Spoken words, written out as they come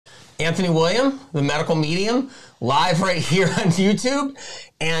Anthony William, the medical medium, live right here on YouTube.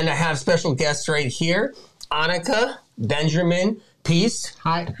 And I have special guests right here, Anika Benjamin, Piest.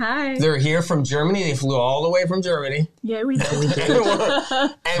 Hi. Hi. They're here from Germany. They flew all the way from Germany. Yeah, we did.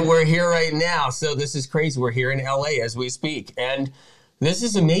 And we're here right now. So this is crazy. We're here in LA as we speak. And this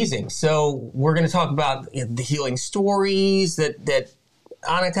is amazing. So we're going to talk about the healing stories that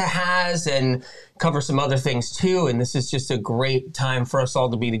Anika has and cover some other things too. And this is just a great time for us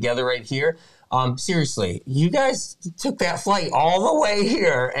all to be together right here. Seriously, you guys took that flight all the way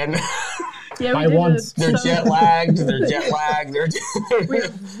here and yeah, we did it. They're jet lagged. We're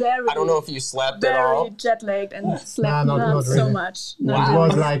very, I don't know if you slept at all. Very jet lagged and slept not not so really. much. It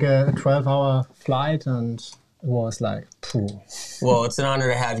was like a 12-hour flight, and it was like, phew. Well, it's an honor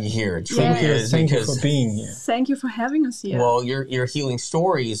to have you here. It truly Yeah. is. Thank you because, for being here. Thank you for having us here. well, your healing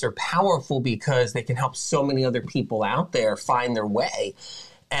stories are powerful because they can help so many other people out there find their way.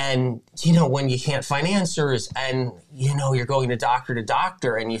 And, you know, when you can't find answers and, you know, you're going to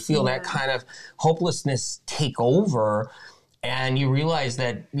doctor and you feel that kind of hopelessness take over and you realize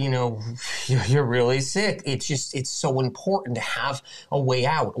that, you know, you're really sick. It's so important to have a way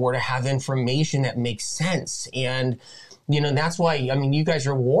out or to have information that makes sense. And, you know, that's why, I mean, you guys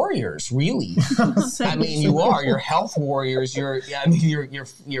are warriors, really. I mean, you are. You're health warriors.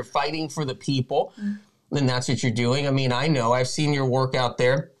 You're fighting for the people. And that's what you're doing. I mean, I know. I've seen your work out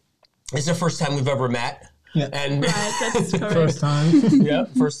there. It's the first time we've ever met. Yeah. And right, that's correct. First time. yeah,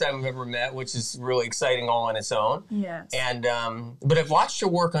 first time we've ever met, which is really exciting all on its own. Yes. And but I've watched your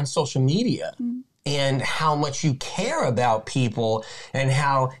work on social media and how much you care about people and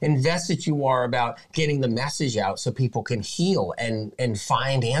how invested you are about getting the message out so people can heal and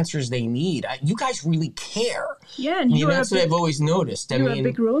find answers they need. You guys really care. Yeah, and that's what I've always noticed. You're a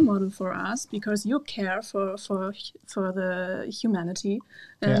big role model for us because you care for the humanity,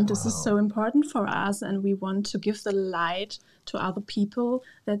 and this is so important for us. And we want to give the light to other people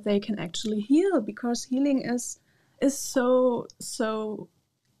that they can actually heal, because healing is so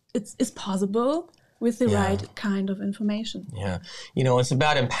it's possible with the right kind of information. Yeah, you know, it's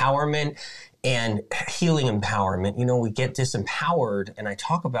about empowerment and healing empowerment. You know, we get disempowered, and I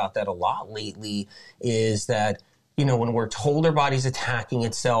talk about that a lot lately, is that, you know, when we're told our body's attacking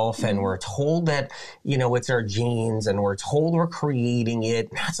itself and we're told that, you know, it's our genes and we're told we're creating it,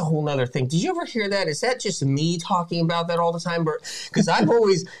 that's a whole nother thing. Did you ever hear that? Is that just me talking about that all the time? Because I've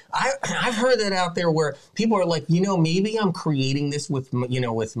heard that out there where people are like, you know, maybe I'm creating this with,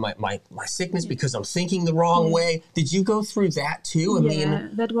 my sickness because I'm thinking the wrong way. Did you go through that too? I mean,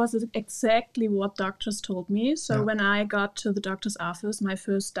 that was exactly what doctors told me. So when I got to the doctor's office, my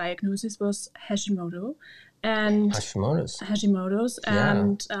first diagnosis was Hashimoto. And Hashimoto's,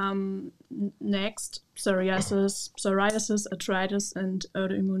 and next psoriasis, arthritis, and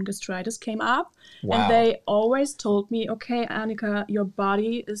autoimmune gastritis came up. Wow. And they always told me, okay, Anika, your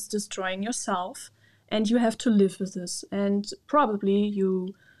body is destroying yourself, and you have to live with this. And probably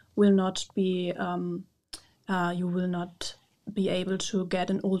you will not be able to get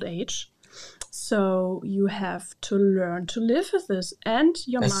an old age. So you have to learn to live with this, and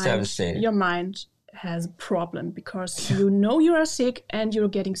your mind has a problem because you know you are sick and you're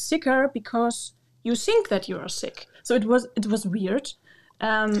getting sicker because you think that you are sick. So it was weird.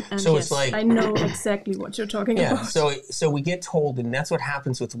 And so yes, it's like, I know exactly what you're talking about. So we get told, and that's what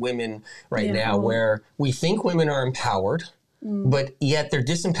happens with women right now, where we think women are empowered, but yet they're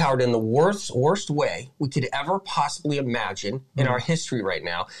disempowered in the worst way we could ever possibly imagine in our history right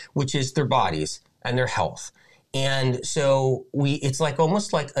now, which is their bodies and their health. And so it's like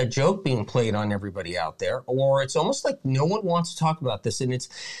almost like a joke being played on everybody out there, or it's almost like no one wants to talk about this. And it's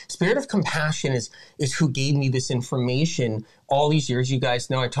Spirit of Compassion is who gave me this information all these years. You guys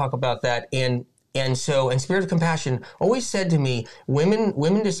know I talk about that. And Spirit of Compassion always said to me, women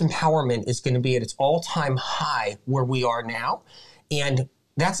disempowerment is going to be at its all-time high where we are now. And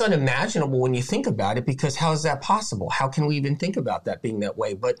that's unimaginable when you think about it, because how is that possible? How can we even think about that being that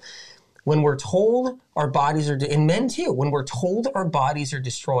way? But when we're told our bodies are, and men too, when we're told our bodies are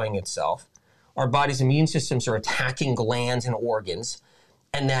destroying itself, our body's immune systems are attacking glands and organs,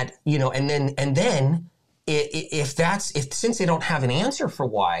 and that, you know, and then if since they don't have an answer for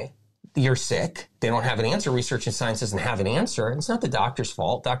why you're sick, they don't have an answer, research and science doesn't have an answer, and it's not the doctor's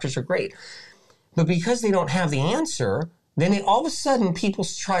fault, doctors are great, but because they don't have the answer, then all of a sudden people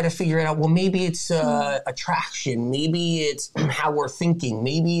try to figure it out. Well, maybe it's attraction. Maybe it's how we're thinking.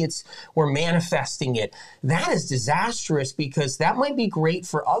 Maybe we're manifesting it. That is disastrous, because that might be great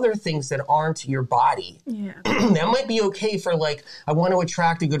for other things that aren't your body. Yeah. That might be okay for, like, I want to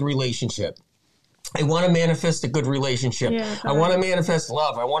attract a good relationship. I want to manifest a good relationship. Yeah, I want to manifest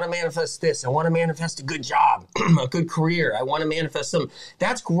love. I want to manifest this. I want to manifest a good job, a good career. I want to manifest some.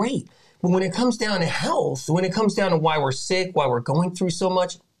 That's great. But when it comes down to health, when it comes down to why we're sick, why we're going through so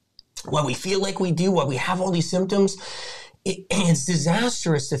much, why we feel like we do, why we have all these symptoms, it's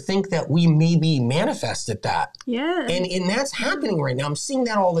disastrous to think that we maybe manifested that. Yeah. And that's happening right now. I'm seeing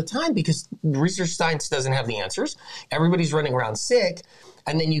that all the time because research science doesn't have the answers. Everybody's running around sick.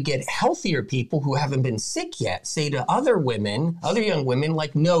 And then you get healthier people who haven't been sick yet say to other women, other young women,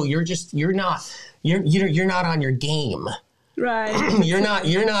 like, no, you're not on your game. Right.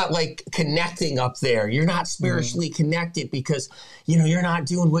 You're not like connecting up there. You're not spiritually connected because, you're not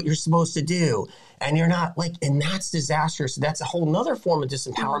doing what you're supposed to do. And you're not and that's disastrous. That's a whole nother form of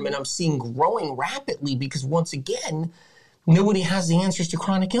disempowerment I'm seeing growing rapidly because once again, nobody has the answers to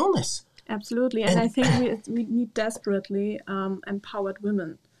chronic illness. Absolutely. And I think we need desperately empowered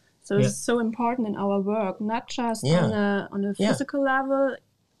women. So it's so important in our work, not just on a physical level,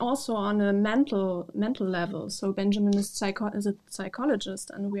 also on a mental level. So Benjamin is a psychologist,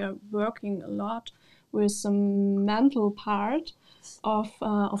 and we are working a lot with some mental part of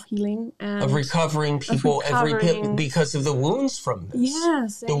healing and of recovering people because of the wounds from this.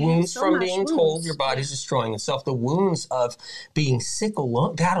 Yes, the wounds from being told your body's destroying itself, the wounds of being sick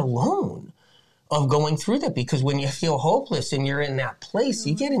alone, that alone, of going through that. Because when you feel hopeless and you're in that place,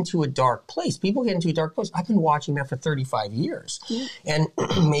 you get into a dark place. People get into a dark place. I've been watching that for 35 years, and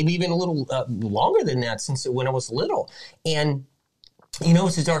maybe even a little longer than that since when I was little. And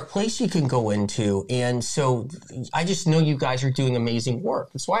it's a dark place you can go into. And so I just know you guys are doing amazing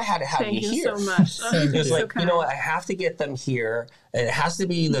work. That's why I had to have you here. Thank you so much. It's I have to get them here. It has to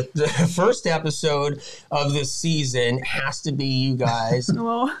be the first episode of this season. It has to be you guys.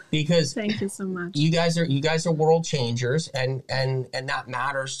 Because thank you so much. You guys are world changers, and that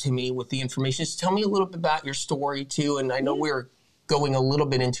matters to me with the information. Just tell me a little bit about your story too. And I know we're going a little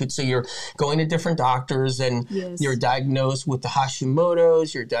bit into it. So you're going to different doctors and you're diagnosed with the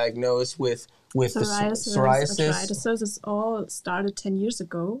Hashimoto's, you're diagnosed with psoriasis. The psoriasis. So this all started 10 years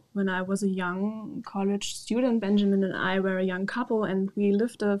ago when I was a young college student. Benjamin and I were a young couple and we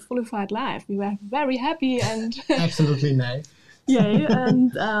lived a fully-fed life. We were very happy and absolutely nice. Yay.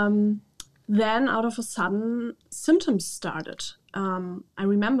 And then out of a sudden symptoms started. I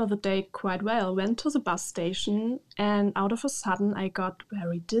remember the day quite well. Went to the bus station and out of a sudden I got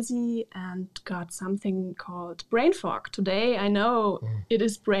very dizzy and got something called brain fog. Today I know it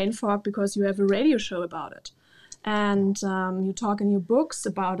is brain fog because you have a radio show about it. And you talk in your books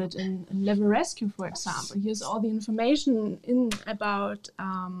about it in Liver Rescue, for example. Here's all the information about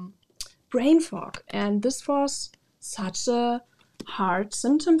brain fog. And this was such a hard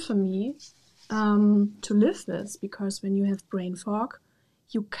symptom for me to live with, because when you have brain fog,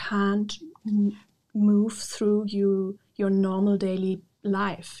 you can't move through your normal daily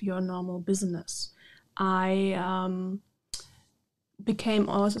life, your normal business. I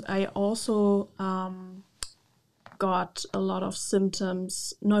also got a lot of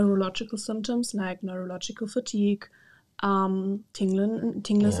symptoms, neurological symptoms like neurological fatigue, tingling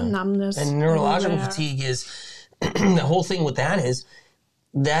and numbness. And neurological fatigue is the whole thing with that is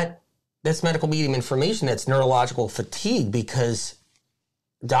that's medical medium information. That's neurological fatigue, because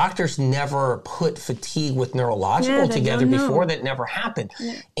doctors never put fatigue with neurological together before. That never happened.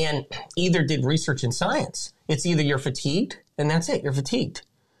 And either did research in science. It's either you're fatigued and that's it, you're fatigued.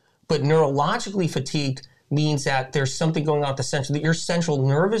 But neurologically fatigued means that there's something going on that your central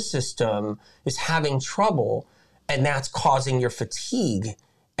nervous system is having trouble, and that's causing your fatigue.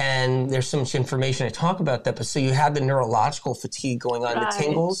 And there's so much information I talk about that. But so you have the neurological fatigue going on, the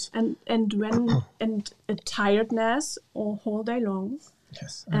tingles, and a tiredness all whole day long.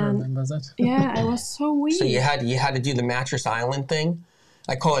 Yes, I remember that. Yeah, I was so weak. So you had to do the mattress island thing.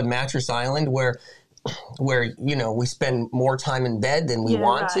 I call it mattress island, where we spend more time in bed than we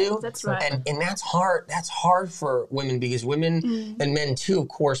want to. That's right. And that's hard. That's hard for women, because women and men too, of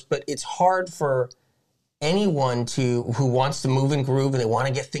course. But it's hard for anyone who wants to move and groove, and they want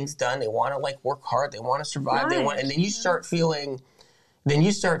to get things done. They want to work hard. They want to survive. And then you start feeling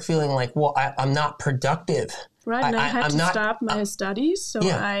like, well, I'm not productive. Right. And I had to stop my studies, so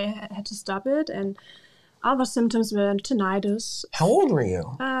I had to stop it. And other symptoms were tinnitus. How old were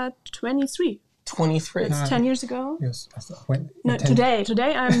you? 23. 23. It's 10 years ago. Yes.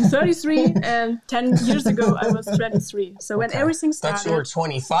 Today I'm 33, and 10 years ago I was 23. So when everything started... I thought you were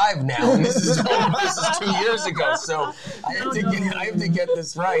 25 now, and this is 2 years ago, so I have to get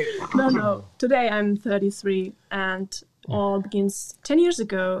this right. No. Today I'm 33, and all begins 10 years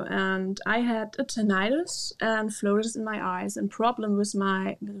ago, and I had a tinnitus and floaters in my eyes and problem with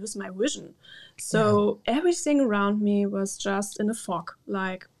my vision. So everything around me was just in a fog,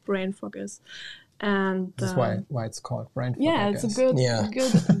 like brain fog is. And that's why it's called brain fog. Yeah, it's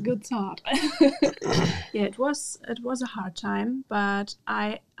a good thought. Yeah, it was a hard time, but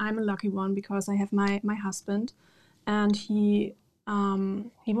I'm a lucky one because I have my husband, and he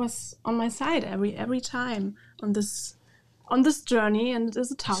was on my side every time on this journey, and it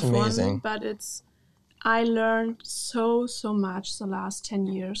is a tough one, but I learned so much the last 10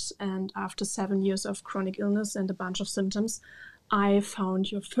 years, and after 7 years of chronic illness and a bunch of symptoms, I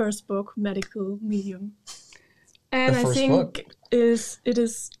found your first book, Medical Medium. And I think it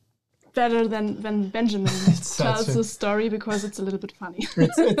is better than Benjamin tells the story, because it's a little bit funny.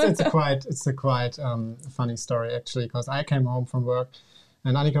 It's a quite funny story, actually, because I came home from work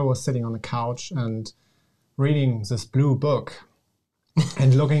and Anika was sitting on the couch and reading this blue book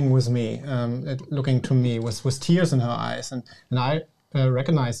and looking to me with tears in her eyes. And I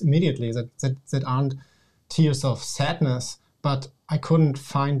recognized immediately that aren't tears of sadness, but I couldn't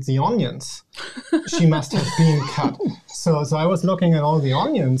find the onions. She must have been cut. So I was looking at all the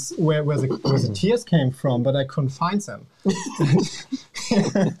onions where the tears came from, but I couldn't find them.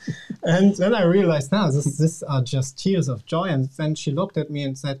 And then I realized, now this are just tears of joy. And then she looked at me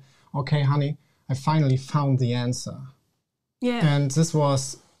and said, "Okay, honey, I finally found the answer." Yeah. And this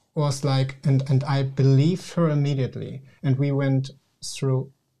was like, and I believed her immediately. And we went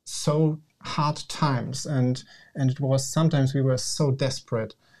through so hard times, and it was sometimes we were so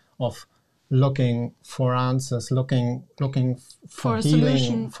desperate of looking for answers, looking for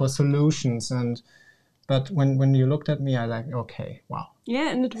healing, for solutions. But when you looked at me, I like, okay, wow.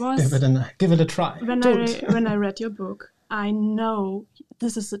 Yeah, and it was give it a try. When I read your book, I know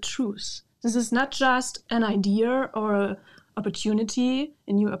this is the truth. This is not just an idea or a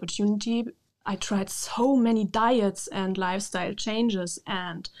new opportunity. I tried so many diets and lifestyle changes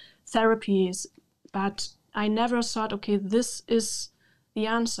and therapies, but I never thought, okay, this is the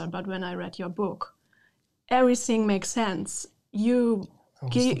answer. But when I read your book, everything makes sense. You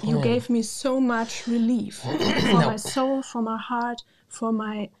gave me so much relief for my soul, for my heart, for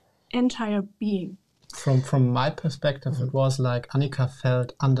my entire being. From my perspective, it was like Anika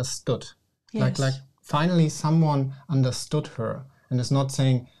felt understood. Yes. Like finally someone understood her and is not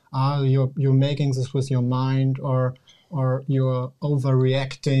saying, you're making this with your mind, or you're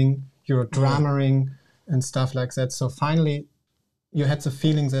overreacting, you're dramaing and stuff like that. So finally you had the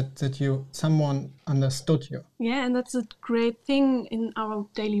feeling that someone understood you. Yeah, and that's a great thing in our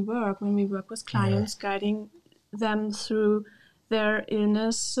daily work when we work with clients, guiding them through their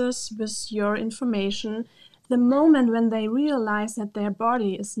illnesses with your information. The moment when they realize that their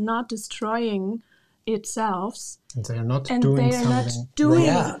body is not destroying itself, and they are not doing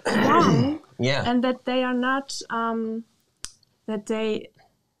wrong, and that they are not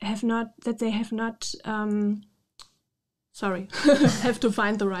have to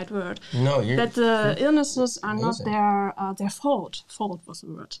find the right word. That the illnesses are not their fault. Fault was the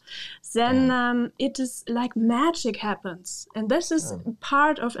word. Then it is like magic happens, and this is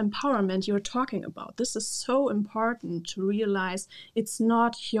part of empowerment you're talking about. This is so important to realize it's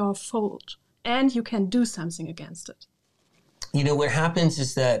not your fault, and you can do something against it. You know, what happens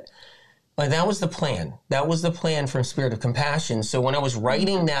is that that was the plan. That was the plan from Spirit of Compassion. So when I was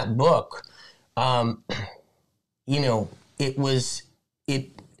writing that book, you know,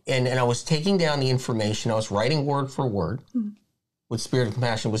 and I was taking down the information. I was writing word for word what Spirit of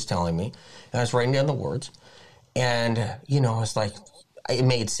Compassion was telling me. And I was writing down the words. And, you know, I was like, it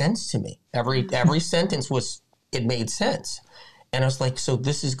made sense to me. Every sentence it made sense. And I was like, so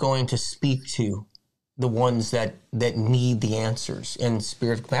this is going to speak to the ones that need the answers. And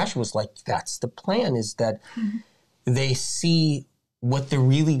Spirit of Compassion was like, that's the plan, is that they see what they're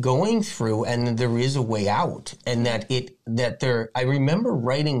really going through, and there is a way out, and I remember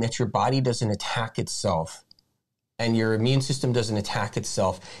writing that your body doesn't attack itself and your immune system doesn't attack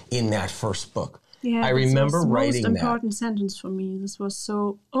itself in that first book. Yeah, I remember writing that. This was the most important sentence for me. This was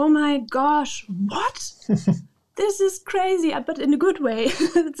so, oh my gosh, what? This is crazy, but in a good way.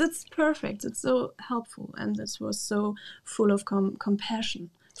 It's perfect. It's so helpful, and this was so full of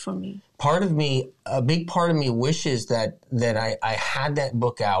compassion for me. A big part of me wishes that I had that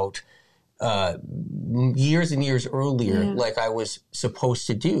book out years and years earlier, like I was supposed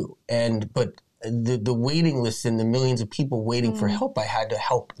to do. But the waiting list and the millions of people waiting for help, I had to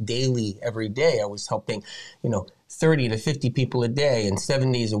help daily, every day. I was helping, 30 to 50 people a day and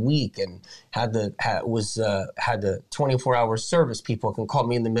 7 days a week, and had the 24-hour service. People can call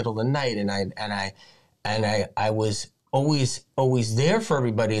me in the middle of the night, and I was always there for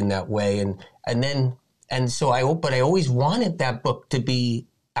everybody in that way. But I always wanted that book to be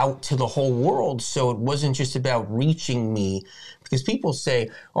out to the whole world. So it wasn't just about reaching me, because people say,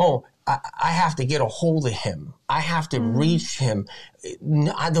 oh, I have to get a hold of him. I have to reach him.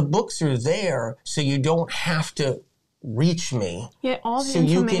 The books are there so you don't have to reach me. Yeah, all the so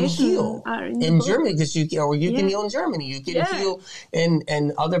you can heal in Germany, because you can heal in Germany. You can heal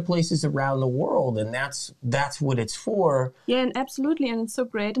in other places around the world, and that's what it's for. Yeah, and absolutely, and it's so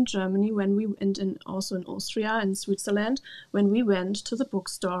great in Germany when we went, and also in Austria and Switzerland, when we went to the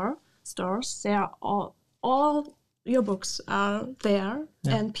stores, they are all your books are there,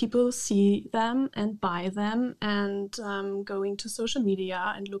 and people see them and buy them, and going to social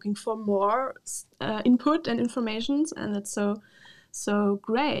media and looking for more input and information, and it's so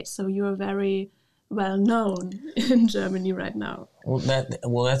great. So you are very well known in Germany right now.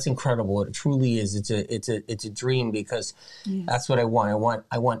 Well, that's incredible. It truly is. It's a dream, because that's what I want.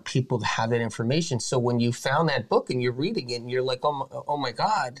 I want people to have that information. So when you found that book and you're reading it and you're like, oh my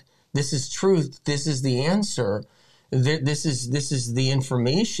God, this is truth. This is the answer. This is the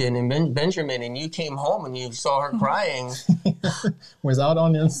information. And Benjamin, and you came home and you saw her crying without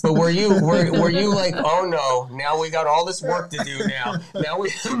onions. But were you like, oh no, now we got all this work to do now we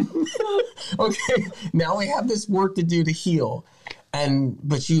now we have this work to do to heal.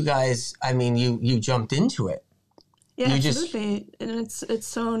 But you guys, I mean, you jumped into it. Yeah, absolutely. And it's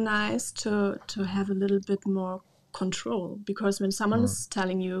so nice to have a little bit more control, because when someone is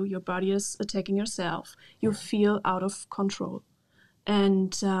telling you your body is attacking yourself, you feel out of control.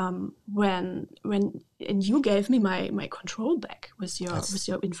 And when you gave me my control back with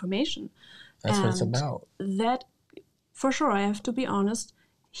your information, that's what it's about. That, for sure, I have to be honest,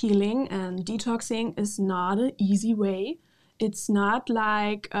 healing and detoxing is not an easy way. It's not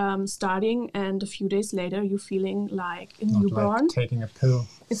like starting and a few days later you're feeling like a newborn. Like taking a pill.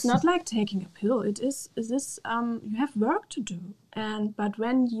 It's not like taking a pill. It is you have work to do. But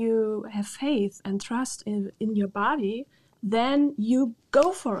when you have faith and trust in your body, then you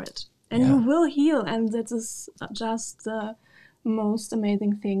go for it and you will heal. And that is just the most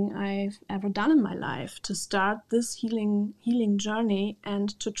amazing thing I've ever done in my life, to start this healing journey and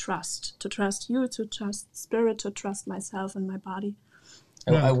to trust you, to trust spirit, to trust myself and my body.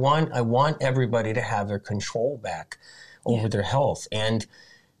 I want everybody to have their control back over their health. And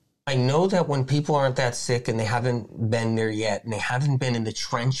I know that when people aren't that sick and they haven't been there yet, and they haven't been in the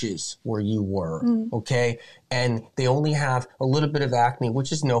trenches where you were, okay, and they only have a little bit of acne,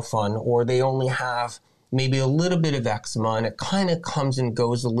 which is no fun, or they only have maybe a little bit of eczema, and it kind of comes and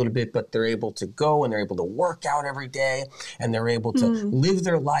goes a little bit, but they're able to go and they're able to work out every day, and they're able to live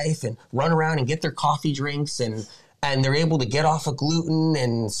their life and run around and get their coffee drinks, and they're able to get off of gluten,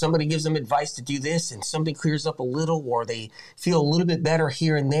 and somebody gives them advice to do this, and something clears up a little, or they feel a little bit better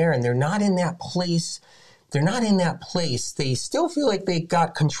here and there, and they're not in that place. They still feel like they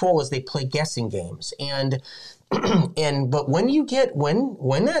got control as they play guessing games. But when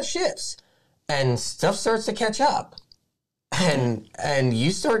that shifts, and stuff starts to catch up, and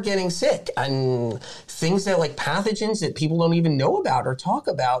you start getting sick, and things that, like, pathogens that people don't even know about or talk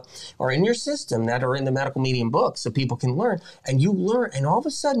about are in your system that are in the medical medium books so people can learn, and you learn, and all of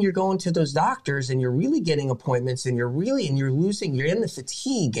a sudden you're going to those doctors and you're really getting appointments, and you're in the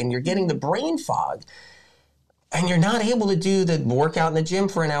fatigue, and you're getting the brain fog. And you're not able to do the workout in the gym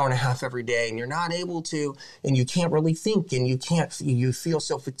for an hour and a half every day. And you're not able to, and you can't really think, and you feel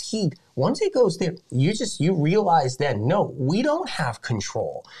so fatigued. Once it goes there, you realize then, no, we don't have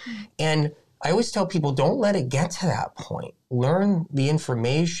control. And I always tell people, don't let it get to that point. Learn the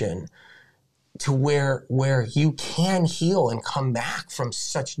information to where you can heal and come back from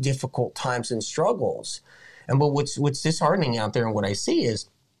such difficult times and struggles. But what's disheartening out there, and what I see is,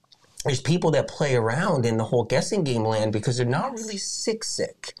 there's people that play around in the whole guessing game land because they're not really sick.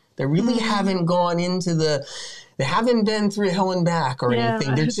 They really haven't gone into they haven't been through hell and back or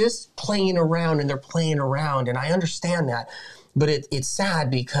anything. They're just playing around, and and I understand that. But it's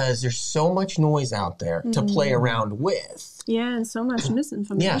sad because there's so much noise out there to play around with. Yeah, and so much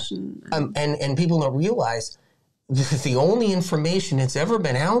misinformation. Yeah. And people don't realize the only information that's ever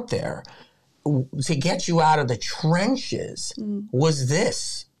been out there to get you out of the trenches was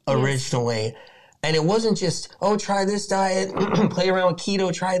this. Originally. And it wasn't just, try this diet, play around with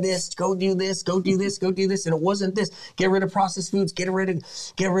keto, try this, go do this, go do this, go do this. And it wasn't this, get rid of processed foods, get rid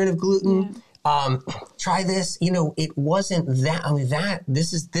of gluten, try this. It wasn't that. I mean,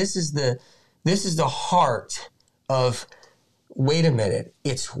 this is the heart of, wait a minute,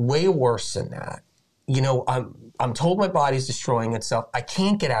 it's way worse than that. I'm told my body's destroying itself. I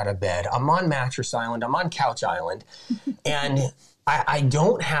can't get out of bed. I'm on Mattress Island. I'm on Couch Island. And I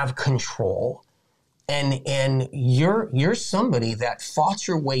don't have control. And you're somebody that fought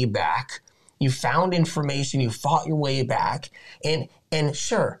your way back. You found information. You fought your way back. And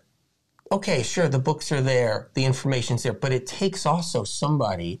sure, the books are there. The information's there. But it takes also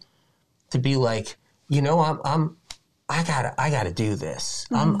somebody to be like, I gotta do this.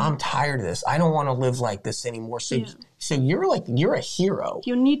 Mm-hmm. I'm tired of this. I don't want to live like this anymore. So you're a hero.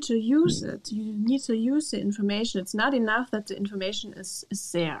 You need to use it. You need to use the information. It's not enough that the information is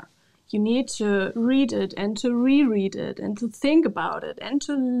there. You need to read it and to reread it and to think about it and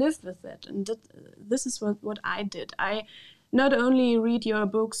to live with it. And this is what I did. I not only read your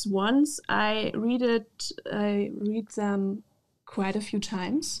books once, I read them quite a few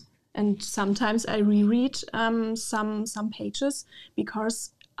times. And sometimes I reread some pages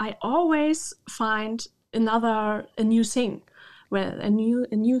because I always find a new thing. Well, a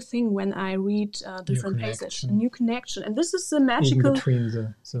new thing when I read different pages, a new connection, and this is the magical in between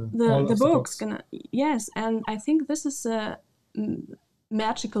the books. Yes, and I think this is a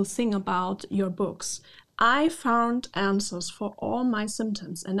magical thing about your books. I found answers for all my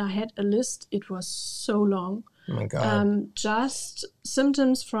symptoms, and I had a list. It was so long. Oh my God! Just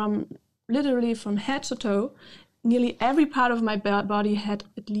symptoms literally from head to toe. Nearly every part of my body had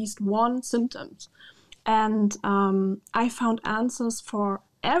at least one symptom. And I found answers for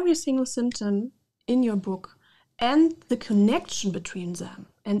every single symptom in your book and the connection between them.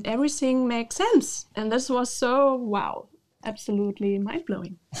 And everything makes sense. And this was so, wow, absolutely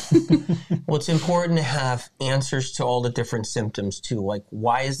mind-blowing. Well, it's important to have answers to all the different symptoms too. Like,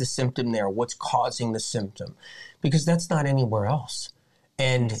 why is the symptom there? What's causing the symptom? Because that's not anywhere else.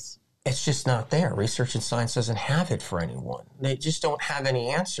 And it's just not there. Research and science doesn't have it for anyone. They just don't have any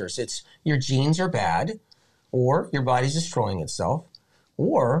answers. It's your genes are bad, or your body's destroying itself,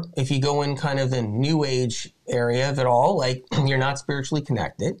 or if you go in kind of the new age area of it all, like you're not spiritually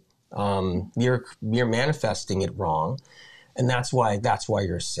connected, you're manifesting it wrong, and that's why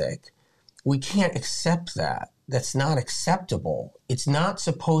you're sick. We can't accept that. That's not acceptable. It's not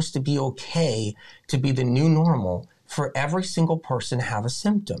supposed to be okay to be the new normal for every single person to have a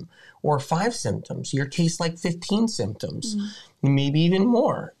symptom or 5 symptoms. Your case like 15 symptoms, maybe even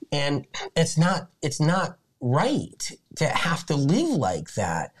more. And it's not right to have to live like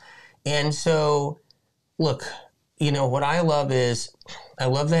that. And so, look, what I love is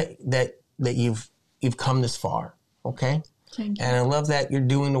that you've come this far, okay? Thank you. And I love that you're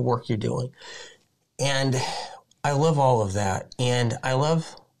doing the work you're doing. And I love all of that. And I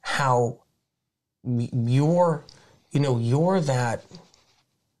love how you're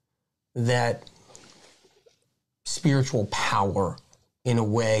that spiritual power in a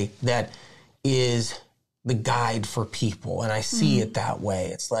way that is the guide for people. And I see it that way.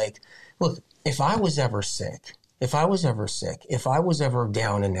 It's like, look, if I was ever sick, if I was ever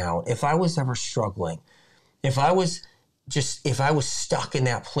down and out, if I was ever struggling, if I was stuck in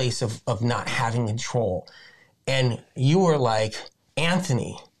that place of not having control, and you were like,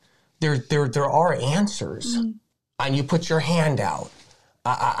 Anthony, there are answers, and you put your hand out,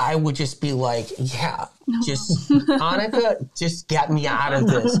 I would just be like, Anika, just get me out of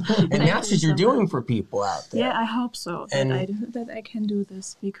this. And that's what you're doing for people out there. Yeah, I hope so. That I can do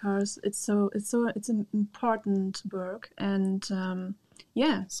this, because it's an important work. And so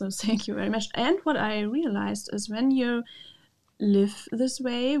thank you very much. And what I realized is when you live this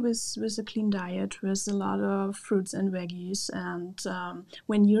way with a clean diet, with a lot of fruits and veggies, and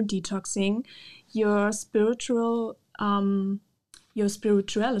when you're detoxing, your spirituality,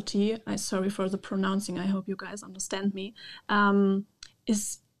 sorry for the pronouncing, I hope you guys understand me,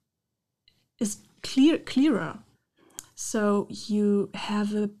 is clearer. So you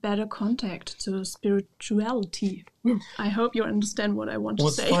have a better contact to spirituality. I hope you understand what I want to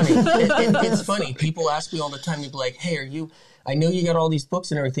say. It's funny. It's funny. People ask me all the time, they'd be like, hey, I know you got all these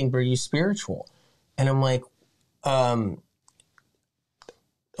books and everything, but are you spiritual? And I'm like,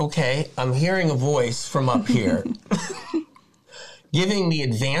 okay, I'm hearing a voice from up here giving me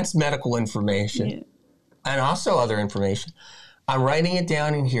advanced medical information and also other information. I'm writing it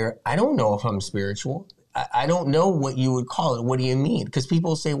down in here. I don't know if I'm spiritual. I don't know what you would call it. What do you mean? Because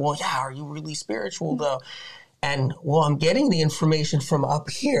people say, well, yeah, are you really spiritual though? And well, I'm getting the information from up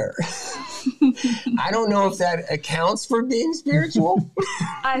here. I don't know if that accounts for being spiritual.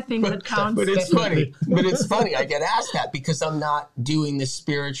 I think that counts. But it's funny. I get asked that because I'm not doing the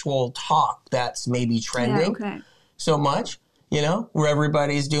spiritual talk that's maybe trending so much. you know, where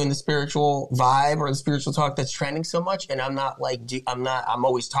everybody's doing the spiritual vibe or the spiritual talk that's trending so much. And I'm not like, I'm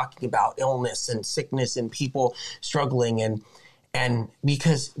always talking about illness and sickness and people struggling. And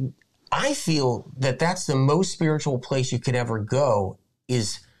because I feel that that's the most spiritual place you could ever go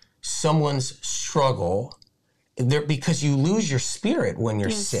is someone's struggle there, because you lose your spirit when you're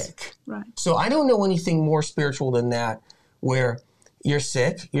sick. Right. So I don't know anything more spiritual than that, where you're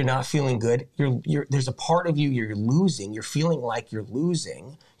sick, you're not feeling good. There's a part of you you're losing. You're feeling like you're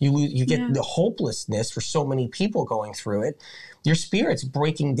losing. You get the hopelessness for so many people going through it. Your spirit's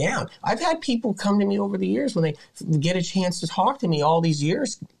breaking down. I've had people come to me over the years when they get a chance to talk to me all these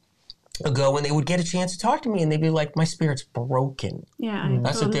years ago, when they would get a chance to talk to me and they'd be like, my spirit's broken. Yeah,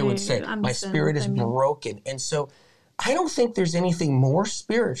 that's what they would say. My spirit is broken. And so I don't think there's anything more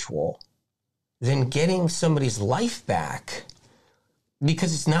spiritual than getting somebody's life back,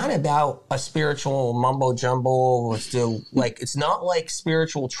 because it's not about a spiritual mumbo jumbo. It's not like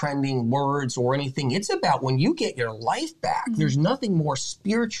spiritual trending words or anything. It's about when you get your life back. There's nothing more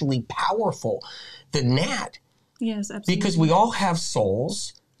spiritually powerful than that. Yes, absolutely. Because we all have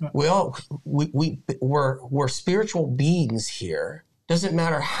souls. We're spiritual beings here. Doesn't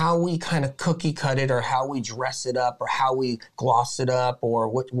matter how we kind of cookie cut it or how we dress it up or how we gloss it up or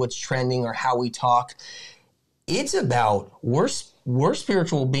what's trending or how we talk. It's about we're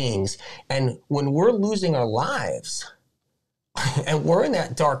spiritual beings, and when we're losing our lives and we're in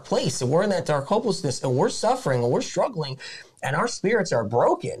that dark place and we're in that dark hopelessness and we're suffering and we're struggling and our spirits are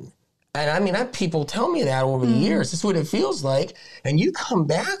broken. And I mean, people tell me that over the years. That's what it feels like. And you come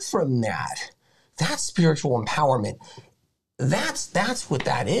back from that. That's spiritual empowerment. That's what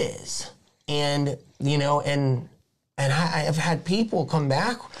that is. And, you know, and I've had people come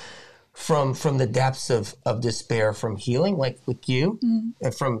back from the depths of despair, from healing, like with you,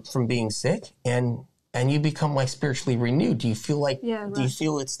 from being sick, and you become like spiritually renewed. Do you feel like, do you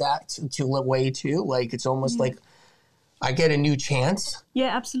feel it's that way too? Like it's almost like I get a new chance?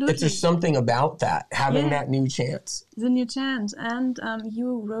 Yeah, absolutely. There's something about that, having that new chance. The new chance. And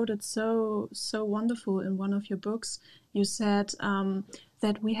you wrote it so wonderful in one of your books. You said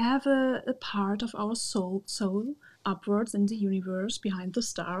that we have a part of our soul upwards in the universe, behind the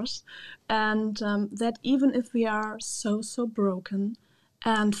stars, and that even if we are so broken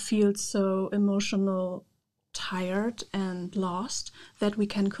and feel so emotional, tired and lost, that we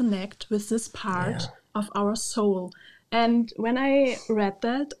can connect with this part of our soul. And when I read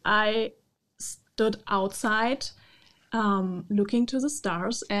that, I stood outside looking to the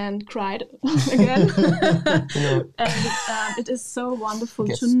stars and cried again. And it is so wonderful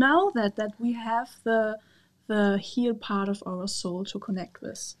to know that we have the heal part of our soul to connect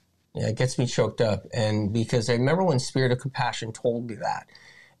with. Yeah, it gets me choked up. And because I remember when Spirit of Compassion told me that.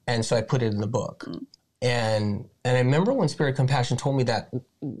 And so I put it in the book. And I remember when Spirit of Compassion told me that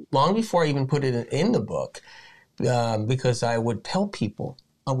long before I even put it in the book, because I would tell people,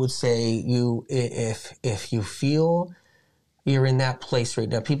 I would say, if you feel you're in that place right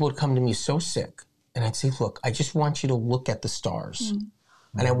now, people would come to me so sick. And I'd say, look, I just want you to look at the stars.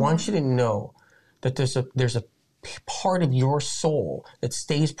 And I want you to know that there's a part of your soul that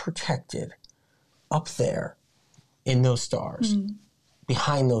stays protected up there in those stars,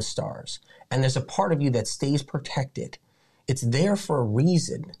 behind those stars. And there's a part of you that stays protected. It's there for a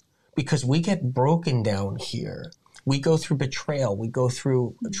reason, because we get broken down here. We go through betrayal. We go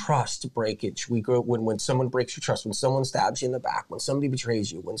through trust breakage. We go when someone breaks your trust, when someone stabs you in the back, when somebody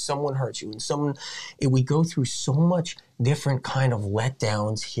betrays you, when someone hurts you, we go through so much different kind of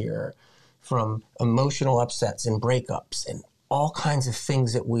letdowns here, from emotional upsets and breakups and all kinds of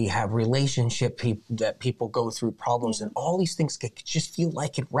things that we have, that people go through, problems, and all these things just feel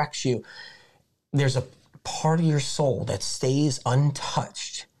like it wrecks you. There's a part of your soul that stays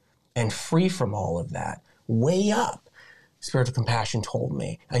untouched and free from all of that, way up, Spirit of Compassion told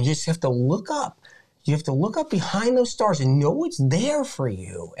me. And you just have to look up. You have to look up behind those stars and know it's there for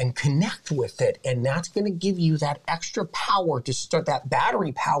you and connect with it. And that's going to give you that extra power to start, that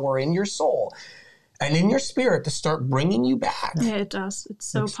battery power in your soul and in your spirit to start bringing you back. Yeah, it does. It's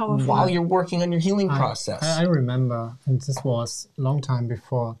so powerful. While you're working on your healing process. I remember, and this was a long time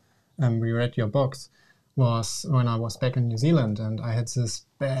before we read your books, was when I was back in New Zealand and I had this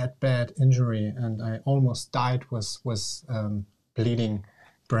bad injury and I almost died with bleeding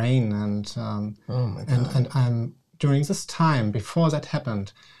brain, and during this time before that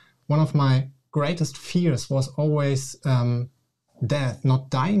happened, one of my greatest fears was always death, not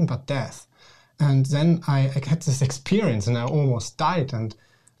dying but death. And then I had this experience and I almost died, and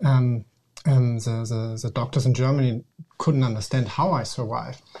the doctors in Germany couldn't understand how I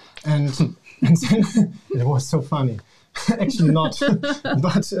survived, and then it was so funny. Actually not.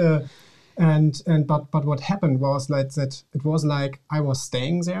 But what happened was like that. It was like I was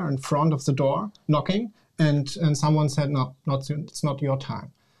staying there in front of the door, knocking, and someone said, "No, it's not your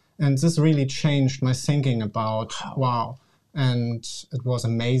time." And this really changed my thinking about wow. And it was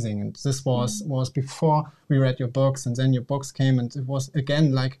amazing. And this was before we read your books, and then your books came, and it was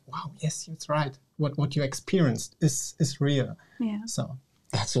again like, wow, yes, it's right. What you experienced is real. Yeah. So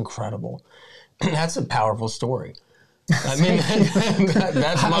that's incredible. That's a powerful story. I mean,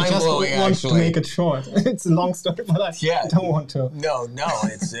 that's mind-blowing, I just want actually. to make it short. It's a long story, but I don't want to. No,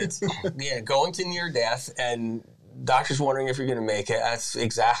 it's going to near death, and doctors wondering if you're going to make it. That's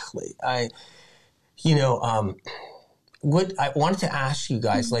exactly. What I wanted to ask you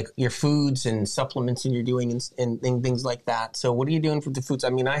guys, like your foods and supplements and you're doing and things like that. So what are you doing for the foods? I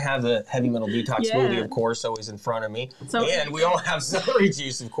mean, I have a heavy metal detox smoothie, of course, always in front of me. And we all have celery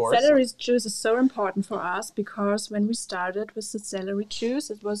juice, of course. Celery juice is so important for us because when we started with the celery juice,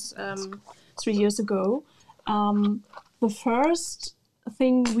 it was 3 years ago, the first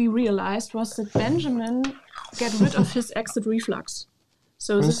thing we realized was that Benjamin got rid of his acid reflux.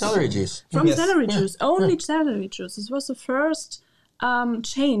 So from celery juice. From celery juice, only celery juice. This was the first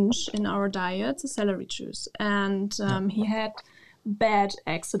change in our diet, the celery juice. And he had bad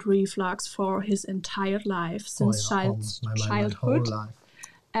acid reflux for his entire life, since childhood. Whole life.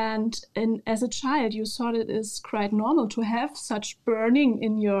 And as a child, you thought it is quite normal to have such burning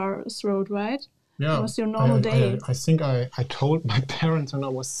in your throat, right? Yeah. It was your normal day. I think I told my parents when I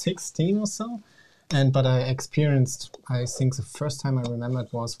was 16 or so. But I experienced, I think the first time I remember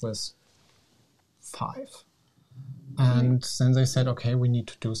it was 5. And then they said, okay, we need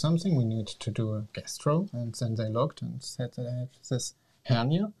to do something. We need to do a gastro. And then they looked and said that I have this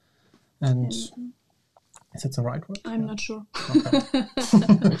hernia. And is it the right word? I'm not sure. Okay.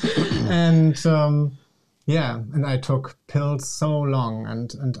 And I took pills so long.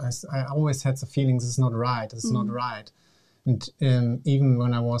 And I always had the feeling this is not right. This is not right. And even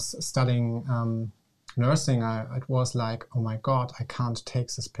when I was studying nursing, it was like, oh my God, I can't take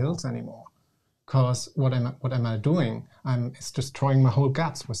these pills anymore. Because what am I doing? It's destroying my whole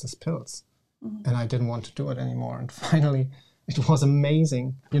guts with these pills. And I didn't want to do it anymore. And finally, it was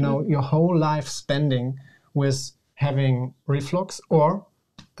amazing. You know, your whole life spending with having reflux or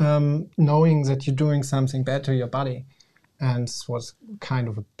knowing that you're doing something bad to your body. And this was kind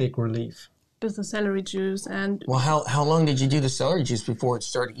of a big relief. With the celery juice. And well, how long did you do the celery juice before it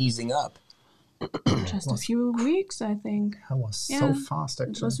started easing up? Just a few weeks, I think. That was so fast,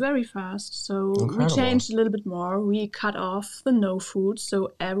 actually. It was very fast. So Incredible. We changed a little bit more. We cut off the no food.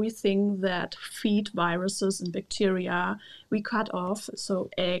 So everything that feed viruses and bacteria, we cut off.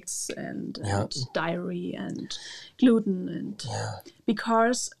 So eggs and dairy and gluten. And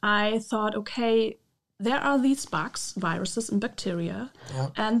because I thought, okay, there are these bugs, viruses and bacteria,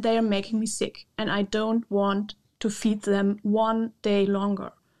 and they are making me sick. And I don't want to feed them one day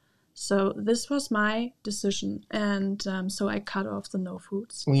longer. So this was my decision. And so I cut off the no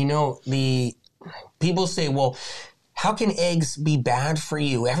foods. You know, the people say, well, how can eggs be bad for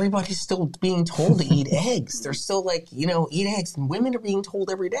you? Everybody's still being told to eat eggs. They're still like, eat eggs. And women are being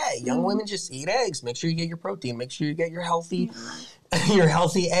told every day. Young women just eat eggs. Make sure you get your protein. Make sure you get your healthy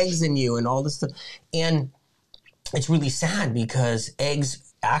eggs in you and all this stuff. And it's really sad because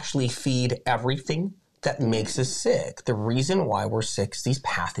eggs actually feed everything that makes us sick. The reason why we're sick is these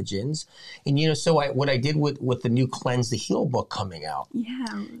pathogens. And, so what I did with the new Cleanse the Heal book coming out. Yeah,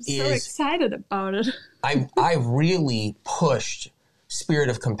 I'm so excited about it. I really pushed Spirit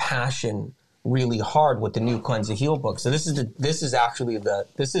of Compassion really hard with the new Cleanse the Heal book. So this isn't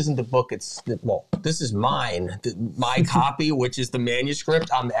the book. This is mine, my copy, which is the manuscript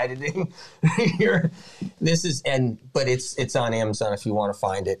I'm editing here. But it's on Amazon if you want to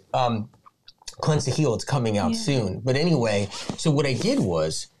find it. Cleanse the Heal, it's coming out soon. But anyway, so what I did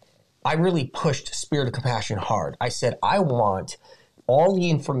was I really pushed Spirit of Compassion hard. I said, I want all the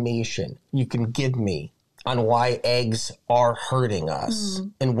information you can give me on why eggs are hurting us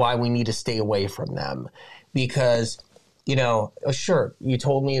and why we need to stay away from them. Because, sure, you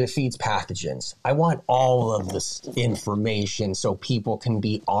told me it feeds pathogens. I want all of this information so people can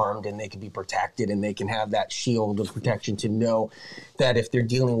be armed and they can be protected and they can have that shield of protection to know that if they're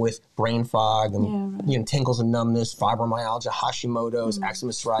dealing with brain fog and tingles and numbness, fibromyalgia, Hashimoto's,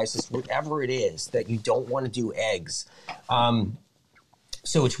 eczema, psoriasis, whatever it is, that you don't want to do eggs.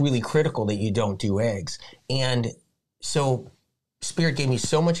 So it's really critical that you don't do eggs. And so Spirit gave me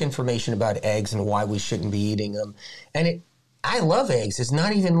so much information about eggs and why we shouldn't be eating them. And I love eggs. It's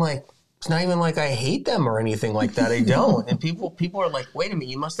not even like It's not even like I hate them or anything like that. I don't. And people are like, wait a minute,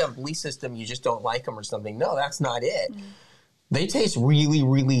 you must have a belief system. You just don't like them or something. No, that's not it. They taste really,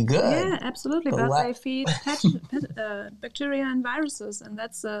 really good. Yeah, absolutely. But they feed bacteria and viruses, and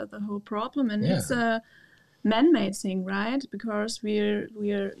that's the whole problem. And it's a man-made thing, right? Because we're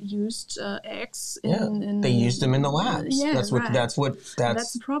used eggs in they used them in the labs. Yeah, that's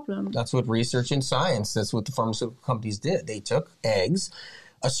the problem. That's what research and science. That's what the pharmaceutical companies did. They took eggs,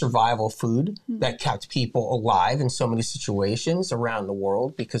 a survival food that kept people alive in so many situations around the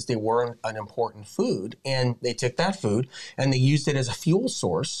world because they were an important food. And they took that food and they used it as a fuel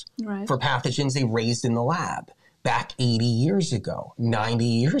source for pathogens they raised in the lab. Back 80 years ago, 90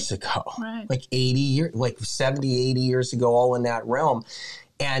 years ago, like 80 years, like 70, 80 years ago, all in that realm.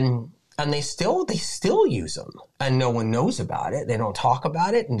 And they still use them, and no one knows about it. They don't talk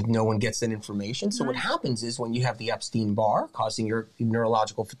about it, and no one gets that information. So what happens is when you have the Epstein-Barr causing your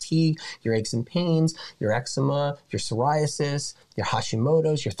neurological fatigue, your aches and pains, your eczema, your psoriasis, your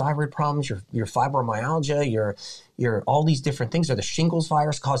Hashimoto's, your thyroid problems, your fibromyalgia, your all these different things, or the shingles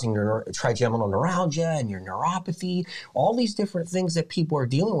virus causing your trigeminal neuralgia and your neuropathy, all these different things that people are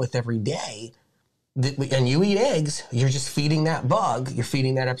dealing with every day. And you eat eggs, you're just feeding that bug, you're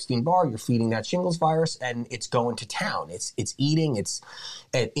feeding that Epstein-Barr, you're feeding that shingles virus, and it's going to town. It's eating, it's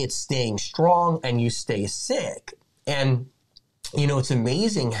staying strong, and you stay sick. And, it's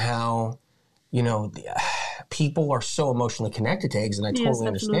amazing how, people are so emotionally connected to eggs, and I totally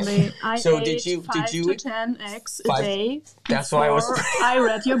understand. So did you 5 to 10 eggs a day? That's why I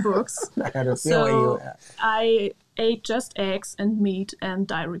read your books. I had a feeling I ate just eggs and meat and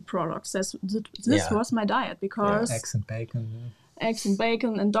dairy products. This was my diet because eggs and bacon. Eggs and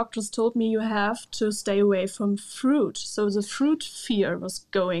bacon, and doctors told me you have to stay away from fruit. So the fruit fear was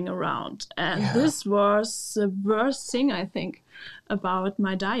going around, and this was the worst thing I think about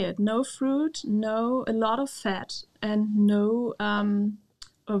my diet. No fruit, a lot of fat, and no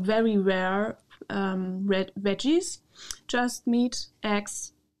or very rare red veggies, just meat,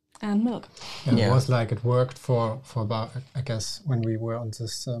 eggs, and milk. It was like it worked for about, I guess, when we were on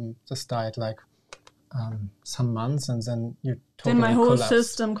this diet, like some months, and then you totally then my whole collapsed.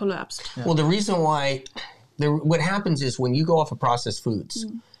 system collapsed. Well, the reason why, what happens is when you go off of processed foods,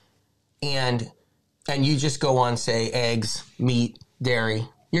 and you just go on, say, eggs, meat, dairy,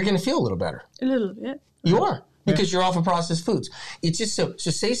 you're going to feel a little better. A little bit. You are, because you're off of processed foods. It's just so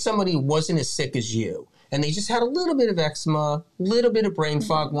say somebody wasn't as sick as you, and they just had a little bit of eczema, a little bit of brain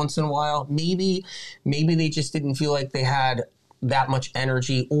fog once in a while. Maybe they just didn't feel like they had that much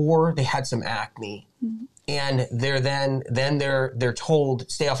energy, or they had some acne. And they're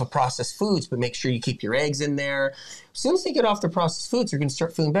told, stay off of processed foods, but make sure you keep your eggs in there. As soon as they get off the processed foods, they're going to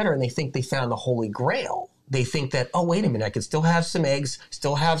start feeling better, and they think they found the holy grail. They think that, oh, wait a minute, I could still have some eggs,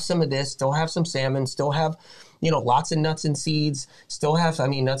 still have some of this, still have some salmon, still have, lots of nuts and seeds, nuts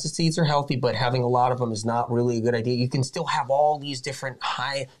and seeds are healthy, but having a lot of them is not really a good idea. You can still have all these different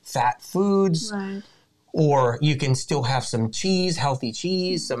high-fat foods. Right. Or you can still have some cheese, healthy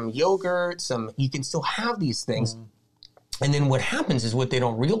cheese, some yogurt, you can still have these things. And then what happens is, what they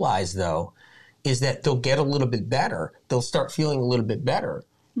don't realize, though, is that they'll get a little bit better. They'll start feeling a little bit better.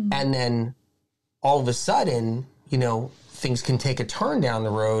 And then all of a sudden, things can take a turn down the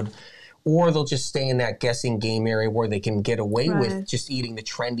road, or they'll just stay in that guessing game area where they can get away with just eating the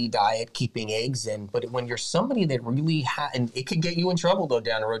trendy diet, keeping eggs in. But when you're somebody that really and it could get you in trouble, though,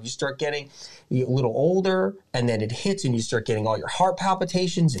 down the road. You start getting a little older, and then it hits, and you start getting all your heart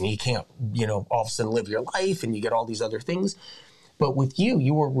palpitations, and you can't, all of a sudden live your life, and you get all these other things. But with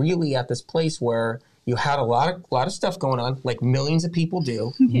you were really at this place where you had a lot of stuff going on, like millions of people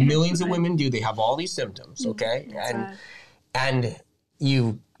do, millions of women do. They have all these symptoms, okay? And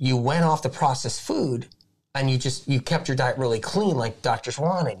you went off the processed food, and you kept your diet really clean, like doctors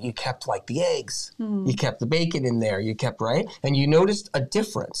wanted. You kept like the eggs, you kept the bacon in there, you kept and you noticed a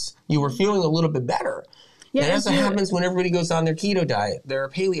difference. You were feeling a little bit better. Yeah, and that's what happens when everybody goes on their keto diet, their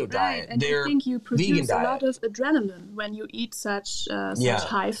paleo diet, and their I think you produce vegan a lot of adrenaline when you eat such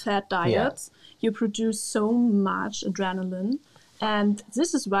high-fat diets. You produce so much adrenaline, and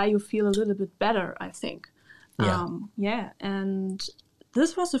this is why you feel a little bit better, I think. And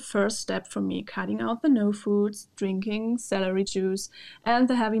this was the first step for me, cutting out the no foods, drinking celery juice, and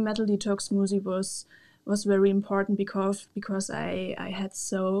the heavy metal detox smoothie was very important because I had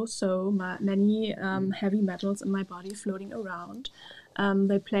so many heavy metals in my body floating around.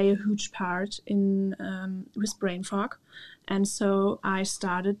 They play a huge part in with brain fog, and so I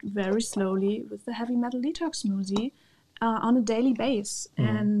started very slowly with the heavy metal detox smoothie on a daily basis.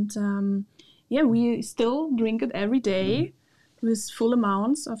 And we still drink it every day. with full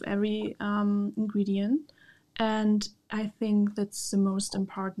amounts of every ingredient. And I think that's the most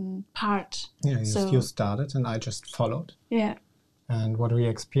important part. Yeah, you started and I just followed. Yeah. And what we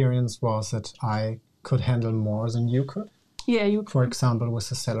experienced was that I could handle more than you could. Yeah, you could. For example, with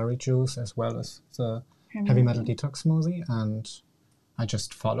the celery juice as well as the heavy metal detox smoothie. And I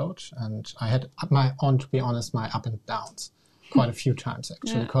just followed. And I had to be honest, my up and downs quite a few times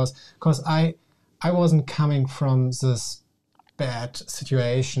actually. Because I wasn't coming from this bad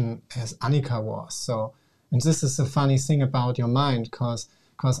situation as Anika was. So, and this is the funny thing about your mind, because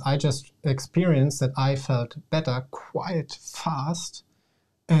I just experienced that I felt better quite fast.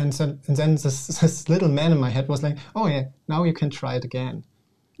 And then this little man in my head was like, oh yeah, now you can try it again.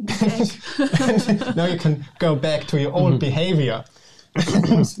 Okay. and now you can go back to your old behavior.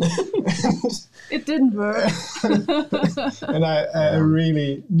 It didn't work. And I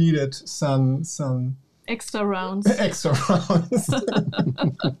really needed some extra rounds.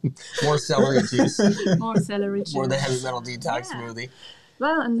 More celery juice. More celery juice. More the heavy metal detox smoothie.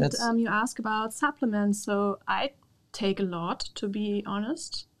 Well, and you ask about supplements. So I take a lot, to be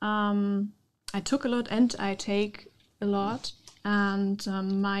honest. I took a lot and I take a lot. And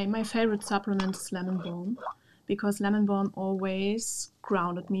my favorite supplement is lemon balm, because lemon balm always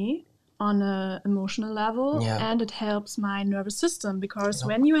grounded me on an emotional level, and it helps my nervous system, because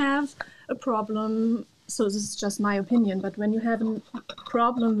when you have a problem, so this is just my opinion, but when you have a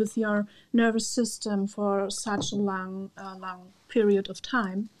problem with your nervous system for such a long period of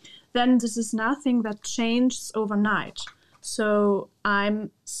time, then this is nothing that changes overnight. So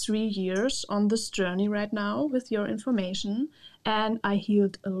I'm 3 years on this journey right now with your information, and I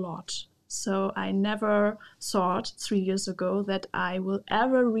healed a lot. So I never thought 3 years ago that I will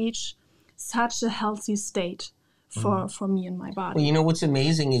ever reach such a healthy state for me and my body. Well, you know what's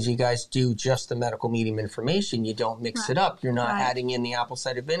amazing is you guys do just the medical medium information. You don't mix it up. You're not adding in the apple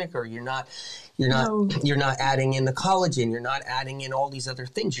cider vinegar. You're not adding in the collagen. You're not adding in all these other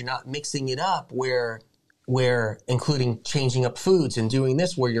things. You're not mixing it up where including changing up foods and doing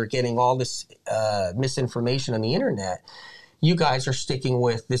this, where you're getting all this misinformation on the internet. You guys are sticking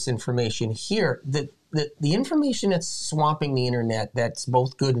with this information here. The information that's swamping the internet, that's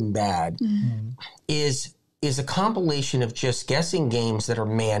both good and bad, is a compilation of just guessing games that are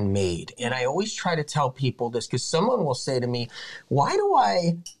man-made. And I always try to tell people this, because someone will say to me, why do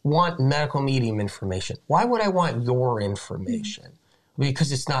I want medical medium information? Why would I want your information?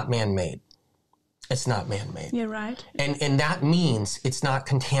 Because it's not man-made. It's not man-made. You're right. And that means it's not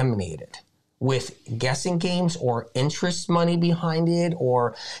contaminated with guessing games or interest money behind it,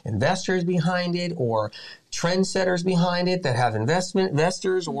 or investors behind it, or trendsetters behind it that have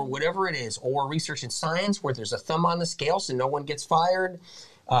investors, or whatever it is, or research and science where there's a thumb on the scale so no one gets fired.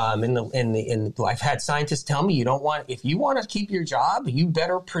 I've had scientists tell me, if you want to keep your job, you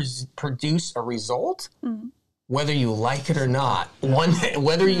better produce a result, whether you like it or not.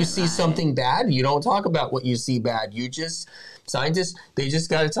 Whether you see something bad, you don't talk about what you see bad. Scientists, they just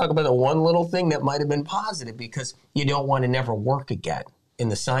got to talk about the one little thing that might have been positive, because you don't want to never work again in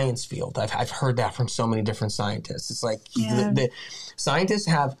the science field. I've heard that from so many different scientists. It's like the scientists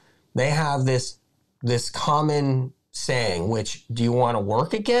have this common saying, which, do you want to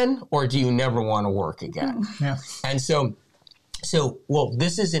work again or do you never want to work again? Yeah. And so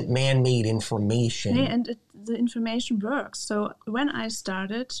this isn't man-made information. Yeah, and the information works. So when I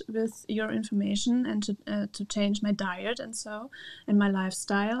started with your information and to change my diet and my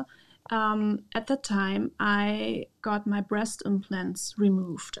lifestyle, at that time I got my breast implants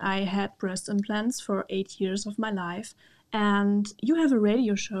removed. I had breast implants for 8 years of my life, and you have a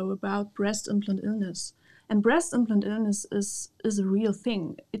radio show about breast implant illness. And breast implant illness is a real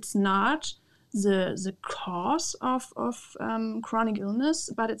thing. It's not the cause of chronic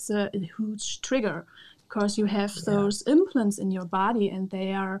illness, but it's a huge trigger, because you have those implants in your body and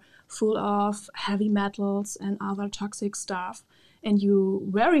they are full of heavy metals and other toxic stuff, and you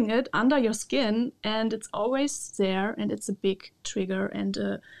wearing it under your skin, and it's always there, and it's a big trigger and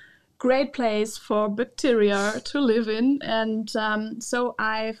a great place for bacteria to live in. And so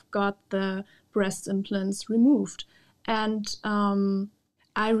I've got the breast implants removed, and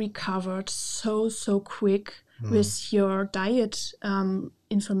I recovered so quick with your diet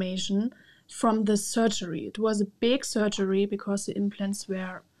information from the surgery. It was a big surgery because the implants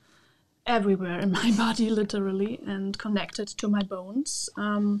were everywhere in my body, literally, and connected to my bones.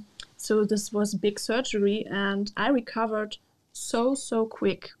 So this was a big surgery, and I recovered so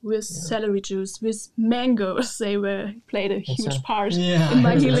quick with celery juice, with mangoes. They played a huge part in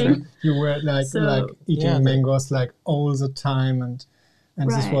my healing. You were like eating mangoes like all the time, and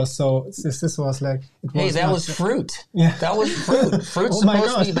And this was this was like... Hey, that was fruit. Yeah. That was fruit. Fruit's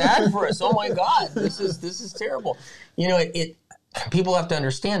supposed to be bad for us. Oh my God, this is terrible. You know, people have to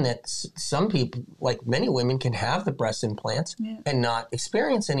understand that some people, like many women, can have the breast implants and not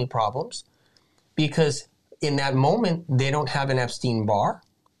experience any problems because in that moment, they don't have an Epstein-Barr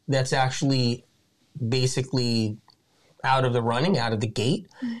that's actually basically out of the running, out of the gate,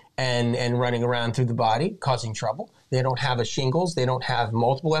 and running around through the body, causing trouble. They don't have a shingles. They don't have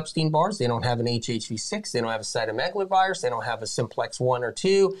multiple Epstein-Barrs. They don't have an HHV6. They don't have a cytomegalovirus. They don't have a simplex 1 or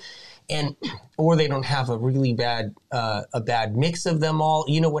 2. Or they don't have a really bad mix of them all.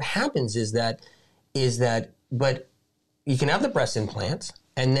 You know, what happens is that, but you can have the breast implants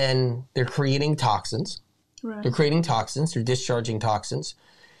and then they're creating toxins. Right. They're creating toxins, they're discharging toxins,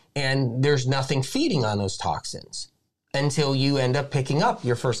 and there's nothing feeding on those toxins until you end up picking up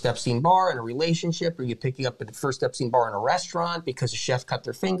your first Epstein-Barr in a relationship, or you're picking up the first Epstein-Barr in a restaurant because a chef cut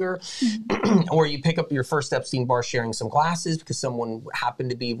their finger, or you pick up your first Epstein-Barr sharing some glasses because someone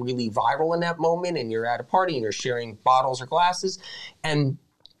happened to be really viral in that moment and you're at a party and you're sharing bottles or glasses, and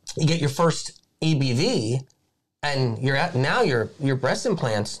you get your first ABV, and your breast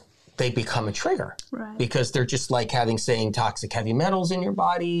implants, they become a trigger, right? Because they're just like saying toxic heavy metals in your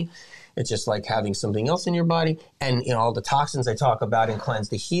body. It's just like having something else in your body. And, you know, all the toxins I talk about in Cleanse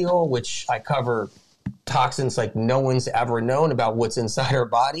to Heal, which I cover toxins like no one's ever known about what's inside our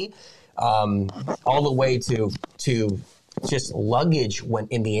body, all the way to just luggage when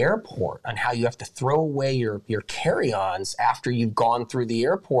in the airport, and how you have to throw away your carry-ons after you've gone through the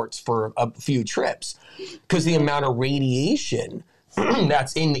airports for a few trips because the amount of radiation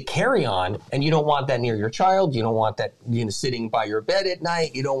that's in the carry-on, and you don't want that near your child. You don't want that, you know, sitting by your bed at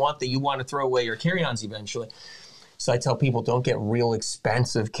night. You don't want that. You want to throw away your carry-ons eventually. So I tell people, don't get real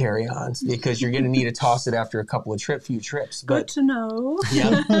expensive carry-ons because you're going to need to toss it after a couple of few trips. Good to know.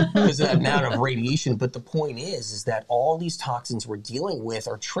 Yeah, because of that amount of radiation. But the point is that all these toxins we're dealing with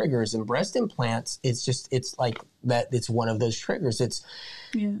are triggers, and breast implants, it's like that. It's one of those triggers. It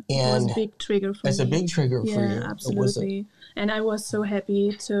was a big trigger for me. It's a big trigger for you. Yeah, absolutely. And I was so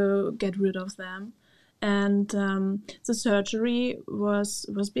happy to get rid of them. And the surgery was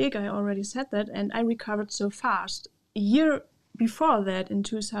big, I already said that, and I recovered so fast. A year before that, in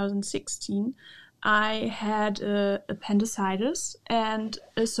 2016, I had appendicitis and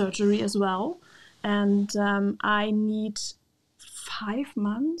a surgery as well. And I need 5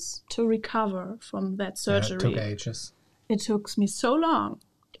 months to recover from that surgery. It took ages. It took me so long.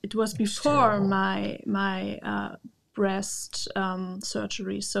 It was before my breast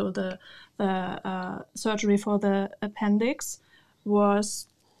surgery. So the surgery for the appendix was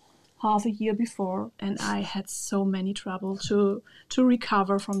half a year before, and I had so many trouble to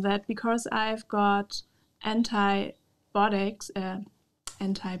recover from that because I've got antibiotics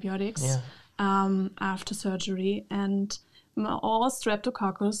after surgery, and all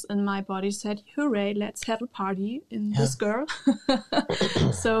streptococcus in my body said, "Hooray! Let's have a party in this girl."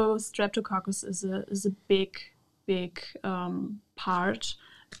 So streptococcus is a big part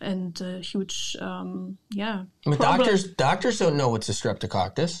and a huge But doctors don't know what's a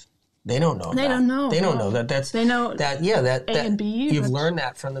streptococcus. They don't know. They don't know that. They know that. Yeah, that A and B. You've learned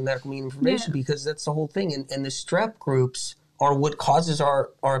that from the medical media information because that's the whole thing. And the strep groups are what causes our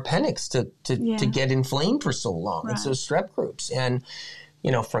appendix to get inflamed for so long. Right. And so strep groups, and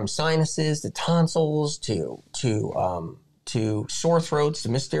you know, from sinuses to tonsils to sore throats, to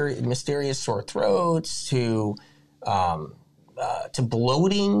mysterious sore throats, to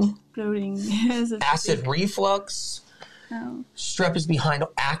bloating, yes, acid reflux. Oh. Strep is behind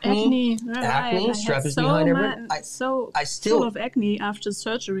acne. Strep is behind everything. I still full of acne after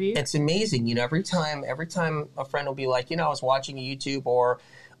surgery. It's amazing. You know, every time a friend will be like, you know, I was watching a YouTube, or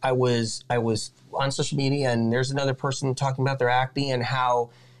I was on social media, and there's another person talking about their acne and how,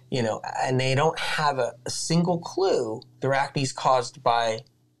 you know, and they don't have a single clue their acne is caused by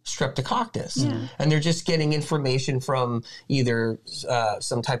streptococcus. Yeah. And they're just getting information from either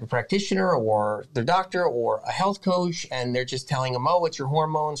some type of practitioner or their doctor or a health coach, and they're just telling them, oh, it's your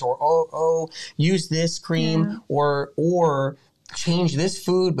hormones, or oh, use this cream, or change this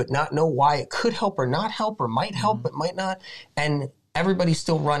food, but not know why it could help or not help, or might help but might not. And everybody's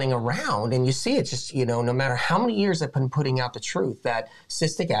still running around, and you see it just, you know, no matter how many years I've been putting out the truth that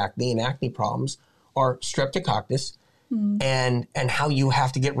cystic acne and acne problems are streptococcus. And how you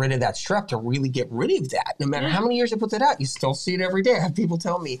have to get rid of that strep to really get rid of that. No matter how many years I put that out, you still see it every day. I have people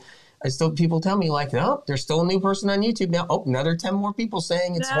tell me, like, no, there's still a new person on YouTube now. Oh, another 10 more people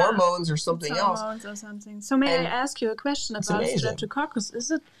saying it's hormones or something else. Hormones or something. So may I ask you a question about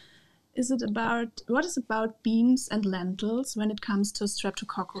streptococcus? what is about beans and lentils when it comes to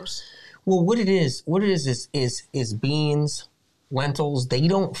Streptococcus? Well, what it is beans, lentils, they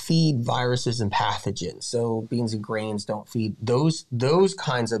don't feed viruses and pathogens. So beans and grains don't feed those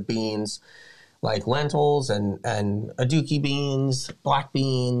kinds of beans, like lentils and aduki beans, black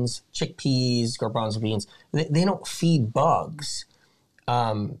beans, chickpeas, garbanzo beans. They don't feed bugs.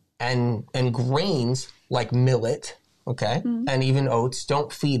 And grains like millet, okay, and even oats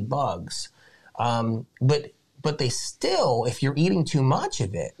don't feed bugs. But they still, if you're eating too much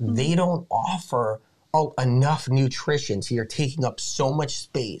of it, they don't offer enough nutrition. So you're taking up so much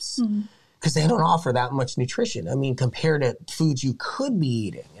space because they don't offer that much nutrition. I mean, compared to foods you could be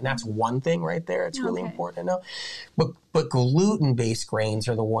eating. And that's one thing right there. It's really important to know. But gluten-based grains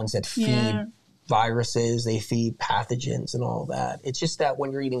are the ones that feed viruses, they feed pathogens and all that. It's just that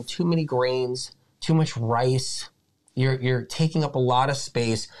when you're eating too many grains, too much rice, you're taking up a lot of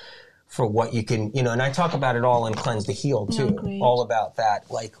space for what you can, and I talk about it all in Cleanse to Heal too, all about that,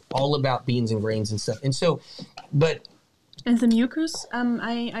 like all about beans and grains and stuff. And so, And the mucus,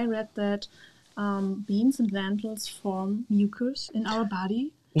 I read that beans and lentils form mucus in our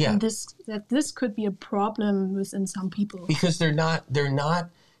body. Yeah. And this could be a problem within some people. Because they're not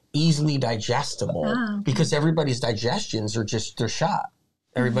easily digestible, because everybody's digestions they're shot.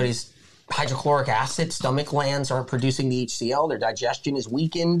 Everybody's hydrochloric acid, stomach glands aren't producing the HCl, their digestion is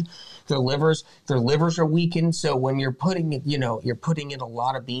weakened, their livers are weakened. So when you're putting it, you're putting in a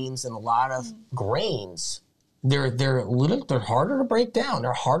lot of beans and a lot of grains, they're harder to break down,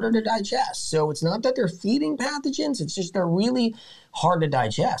 they're harder to digest. So it's not that they're feeding pathogens, it's just they're really hard to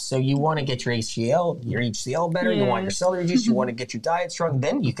digest. So you want to get your HCl better, you want your celery juice, you want to get your diet strong,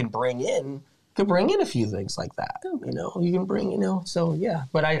 then you can bring in a few things like that. You can bring, so yeah.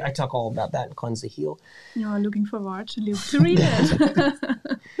 But I talk all about that in Cleanse to Heal. Looking forward to read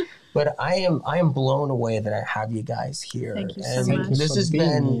it. But I am blown away that I have you guys here. Thank you so much. This has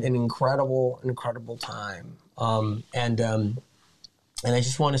been an incredible time. And I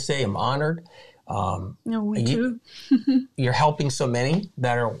just want to say I'm honored. We too. You're helping so many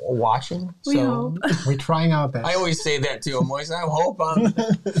that are watching. We hope. We're trying our best. I always say that too. I'm always, I hope I'm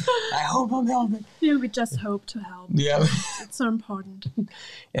helping. Yeah, we just hope to help. Yeah. It's so important.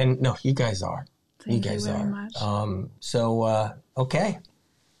 And no, you guys are. Thank you very much. Okay.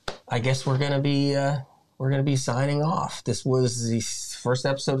 I guess we're gonna be signing off. This was the first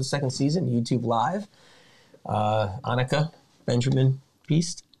episode of the second season, YouTube Live. Anika Benjamin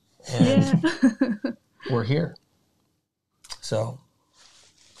Piest. And we're here. So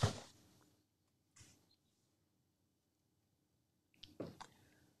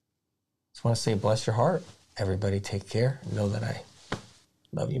just want to say bless your heart. Everybody take care. Know that I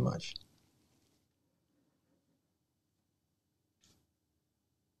love you much.